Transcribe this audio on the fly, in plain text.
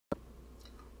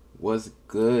What's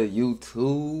good,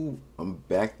 YouTube? I'm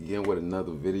back again with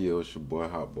another video. It's your boy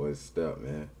Hot Boy Step,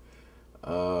 man.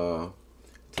 Uh,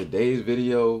 Today's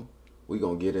video, we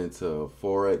gonna get into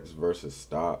Forex versus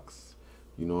stocks.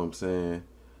 You know what I'm saying?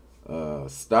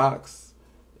 Stocks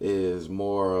is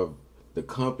more of the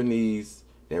companies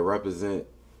that represent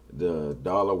the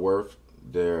dollar worth,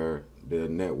 their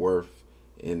net worth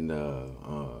in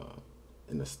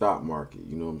the stock market.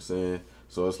 You know what I'm saying?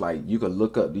 So it's like you can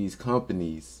look up these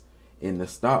companies in the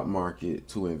stock market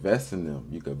to invest in them.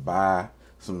 You could buy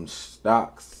some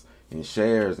stocks and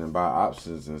shares and buy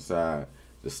options inside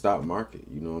the stock market.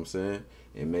 You know what I'm saying?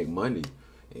 And make money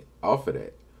off of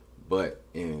that. But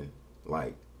in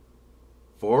like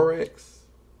Forex,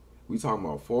 we talking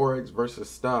about Forex versus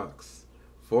stocks.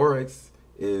 Forex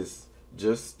is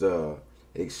just the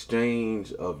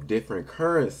exchange of different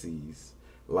currencies.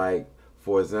 Like,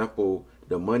 for example,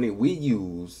 the money we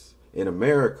use in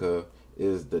America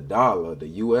is the dollar, the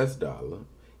US dollar.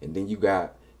 And then you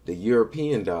got the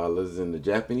European dollars and the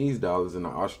Japanese dollars and the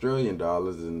Australian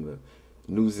dollars and the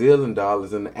New Zealand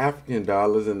dollars and the African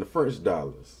dollars and the French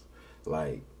dollars.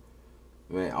 Like,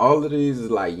 man, all of these is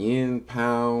like yen,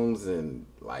 pounds, and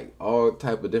like all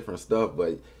type of different stuff.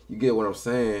 But you get what I'm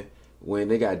saying when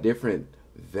they got different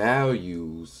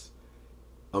values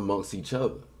amongst each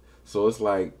other. So it's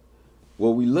like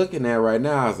what we looking at right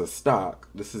now is a stock.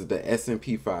 This is the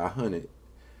S&P 500.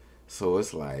 So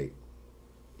it's like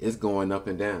it's going up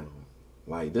and down.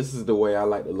 Like, this is the way I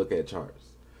like to look at charts.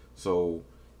 So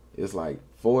it's like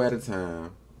 4 at a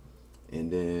time, and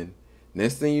then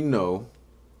next thing you know,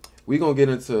 we're going to get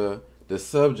into the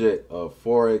subject of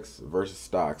Forex versus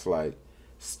stocks. Like,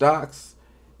 stocks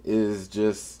is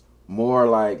just more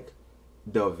like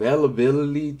the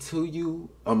availability to you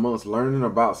amongst learning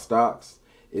about stocks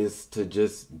is to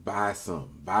just buy some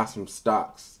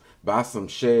stocks, buy some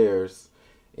shares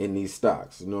in these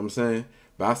stocks. You know what I'm saying?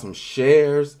 Buy some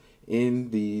shares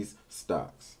in these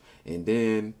stocks. And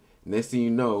then next thing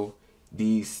you know,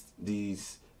 these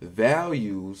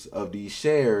values of these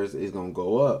shares is going to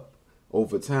go up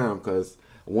over time, because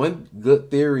one good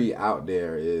theory out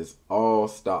there is all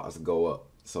stocks go up.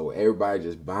 So everybody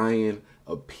just buying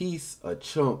a piece, a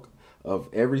chunk of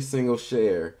every single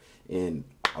share in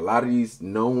a lot of these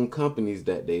known companies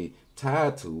that they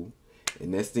tied to.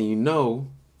 And next thing you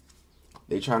know,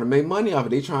 they trying to make money off it.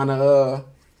 They trying to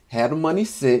have the money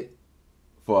sit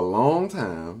for a long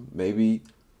time, maybe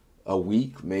a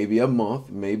week, maybe a month,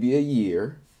 maybe a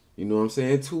year. You know what I'm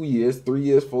saying? 2 years, 3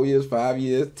 years, 4 years, 5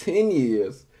 years, 10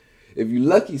 years. If you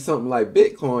lucky something like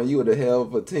Bitcoin, you would have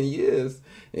held for 10 years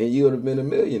and you would have been a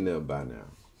millionaire by now.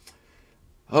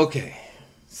 Okay,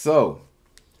 so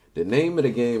the name of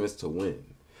the game is to win.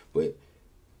 But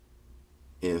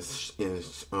in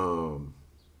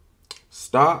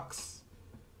stocks,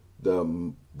 the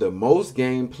most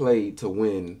game played to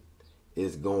win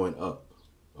is going up.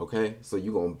 Okay, so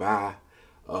you're gonna buy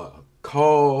a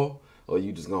call, or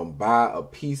you just gonna buy a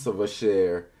piece of a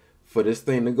share for this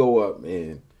thing to go up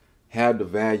and have the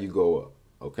value go up.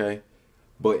 Okay,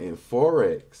 but in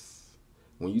Forex,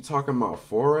 when you talking about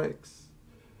Forex,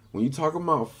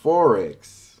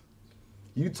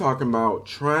 you talking about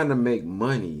trying to make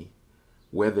money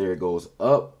whether it goes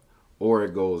up or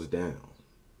it goes down.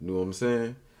 You know what I'm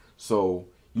saying? So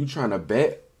you trying to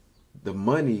bet the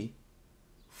money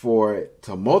for it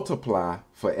to multiply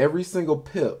for every single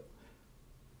pip,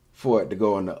 for it to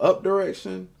go in the up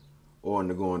direction or in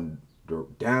the going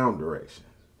down direction.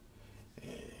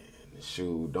 And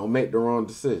shoot, don't make the wrong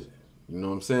decision. You know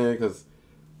what I'm saying? Because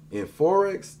in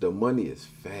Forex, the money is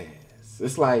fast.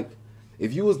 It's like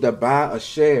if you was to buy a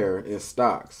share in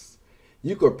stocks,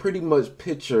 you could pretty much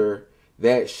picture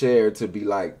that share to be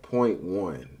like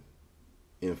 0.1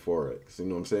 in Forex. You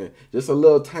know what I'm saying? Just a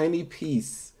little tiny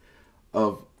piece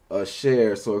of a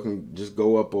share so it can just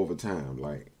go up over time.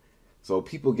 Like, so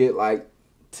people get like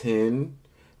 10,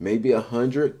 maybe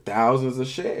 100 thousands of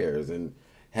shares and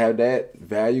have that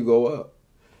value go up.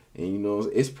 And you know,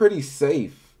 it's pretty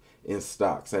safe in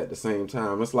stocks at the same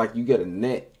time. It's like you get a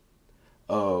net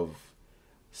of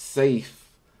safe,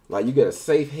 like you get a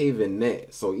safe haven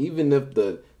net. So even if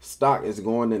the stock is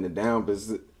going in the down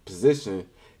position,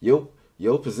 your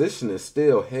position is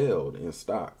still held in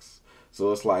stocks.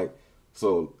 So it's like,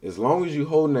 so as long as you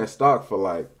holding that stock for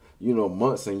like, you know,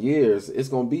 months and years, it's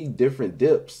going to be different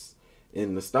dips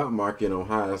in the stock market on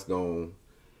how it's going to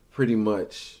pretty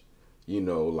much, you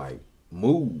know, like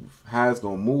move, how it's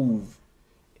going to move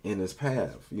in its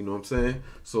path. You know what I'm saying?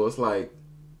 So it's like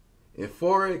in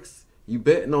Forex, you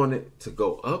betting on it to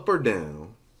go up or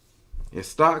down. In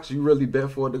stocks, you really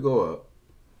bet for it to go up.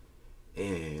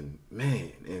 And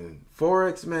man, in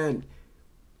Forex, man,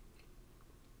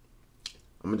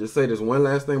 I'm going to just say this one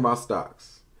last thing about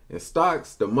stocks. In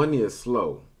stocks, the money is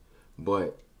slow.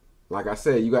 But like I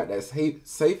said, you got that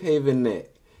safe haven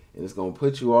net. And it's going to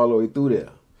put you all the way through there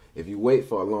if you wait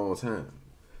for a long time.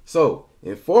 So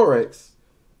in Forex,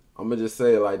 I'm going to just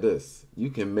say it like this. You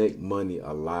can make money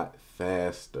a lot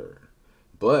faster.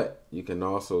 But you can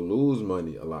also lose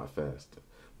money a lot faster.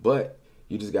 But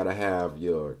you just got to have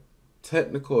your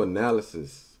technical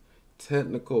analysis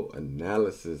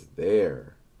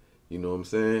there. You know what I'm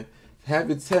saying? Have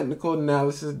your technical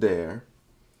analysis there.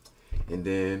 And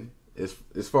then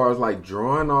as far as like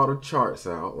drawing all the charts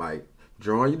out, like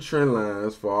drawing your trend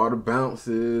lines for all the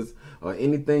bounces or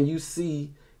anything you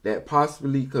see that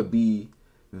possibly could be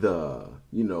the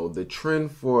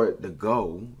trend for it to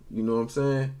go, you know what I'm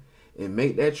saying? And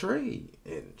make that trade.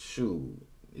 And shoot,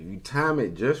 if you time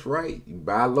it just right, you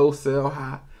buy low, sell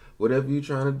high, whatever you're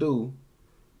trying to do,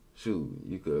 shoot,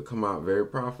 you could come out very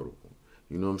profitable.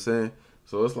 You know what I'm saying?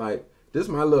 So it's like, this is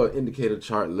my little indicator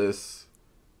chart list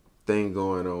thing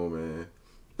going on, man.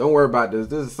 Don't worry about this.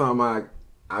 This is something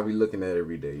I be looking at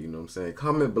every day. You know what I'm saying?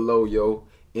 Comment below your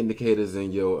indicators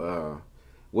and your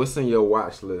what's in your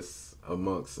watch list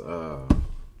amongst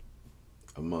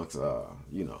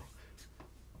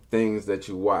things that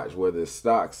you watch, whether it's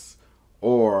stocks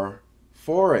or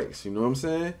Forex. You know what I'm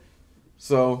saying?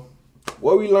 So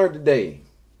what we learned today,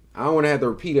 I don't want to have to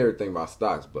repeat everything about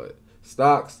stocks, but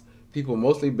stocks, people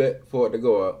mostly bet for it to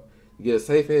go up. You get a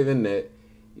safe haven net.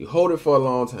 You hold it for a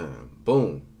long time.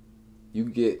 Boom. You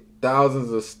get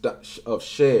thousands of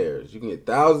shares. You can get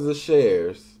thousands of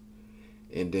shares.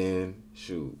 And then,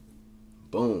 shoot,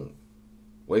 boom.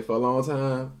 Wait for a long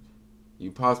time.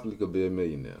 You possibly could be a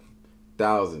millionaire.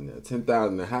 1,000,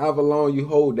 10,000, however long you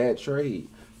hold that trade.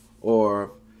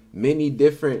 Or many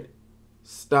different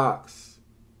stocks,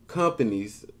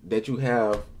 companies that you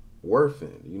have worth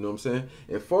in. You know what I'm saying?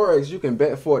 In Forex, you can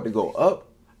bet for it to go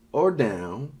up or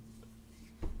down.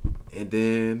 And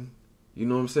then, you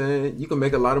know what I'm saying? You can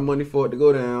make a lot of money for it to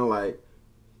go down. Like,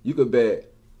 you could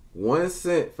bet 1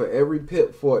 cent for every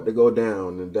pip for it to go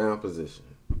down in down position.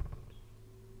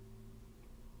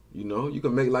 You know, you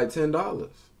can make like $10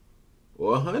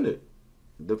 or $100,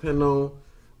 depending on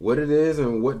what it is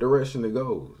and what direction it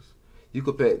goes. You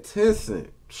could bet 10 cent.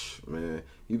 Man,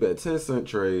 you bet 10 cent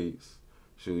trades.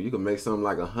 Shoot, you can make something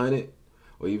like 100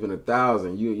 or even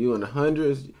 1,000. You in the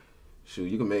hundreds. Shoot,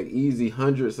 you can make easy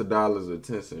hundreds of dollars with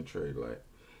 10 cent trade. Like,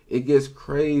 it gets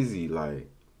crazy. Like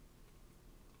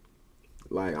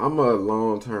I'm a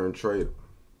long-term trader.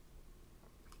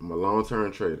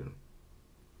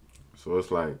 So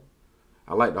it's like,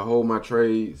 I like to hold my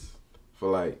trades for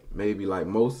like maybe like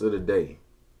most of the day.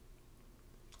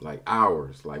 Like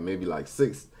hours, like maybe like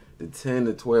 6 to 10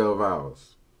 to 12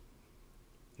 hours.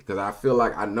 Because I feel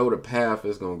like I know the path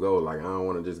it's going to go. Like, I don't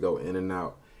want to just go in and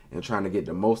out and trying to get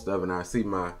the most of it. And I see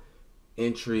my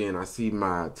entry and I see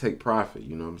my take profit.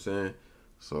 You know what I'm saying?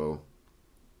 So,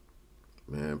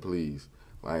 man, please.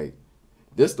 Like,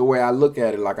 this the way I look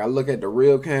at it. Like, I look at the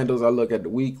real candles. I look at the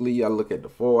weekly. I look at the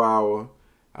 4 hour.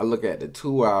 I look at the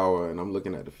 2 hour. And I'm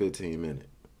looking at the 15 minute.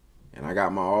 And I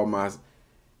got all my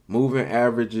moving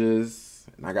averages.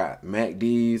 And I got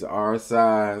MACDs,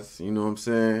 RSIs. You know what I'm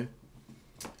saying?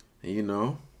 And, you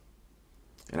know.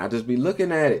 And I just be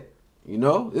looking at it. You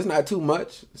know, it's not too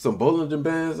much. Some Bollinger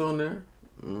Bands on there.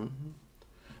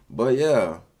 But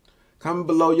yeah, comment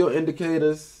below your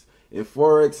indicators in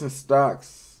Forex and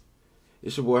stocks.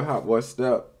 It's your boy Hot Boy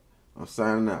Step. I'm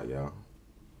signing out, y'all.